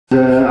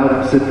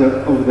I'll sit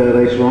over there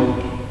later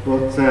on.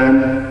 But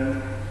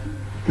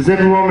does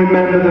everyone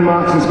remember the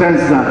Marks and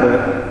Spencer's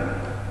advert?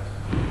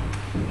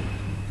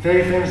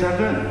 Very famous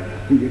advert?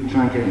 I think you can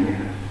try and get it in your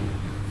head.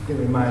 I think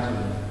we might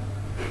have.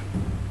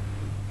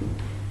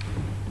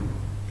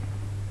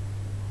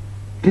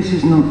 This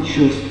is not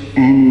just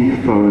any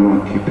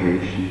foreign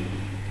occupation.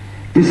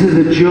 This is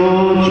a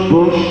George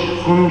Bush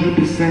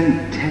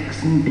 100%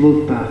 Texan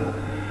bloodbath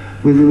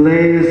with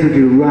layers of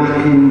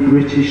Iraqi and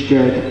British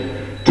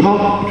dead,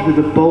 topped with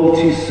a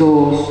Balti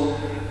sauce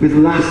with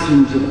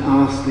lessons of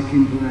arsenic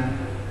and Blair.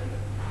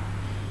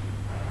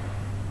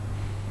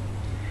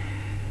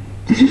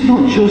 This is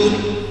not just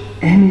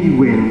any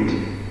wind.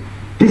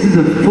 This is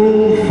a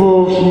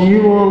full-force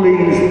New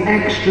Orleans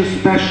extra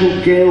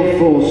special gale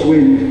force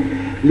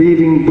wind,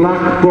 leaving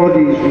black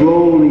bodies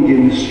rolling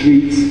in the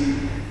streets,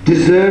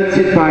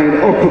 deserted by an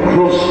upper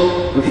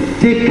crust of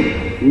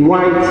thick,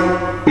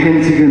 white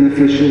Pentagon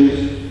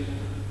officials.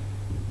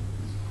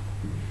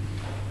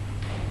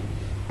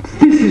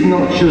 This is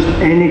not just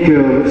any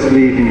girl that's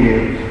leaving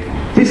you.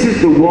 This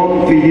is the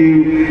one for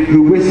you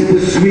who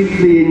whispers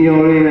sweetly in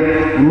your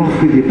ear, I'm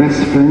off with your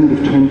best friend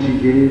of 20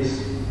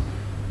 years.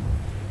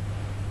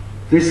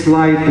 This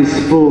life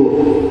is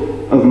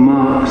full of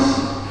marks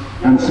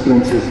and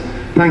splinters.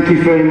 Thank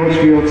you very much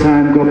for your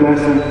time. God bless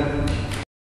you.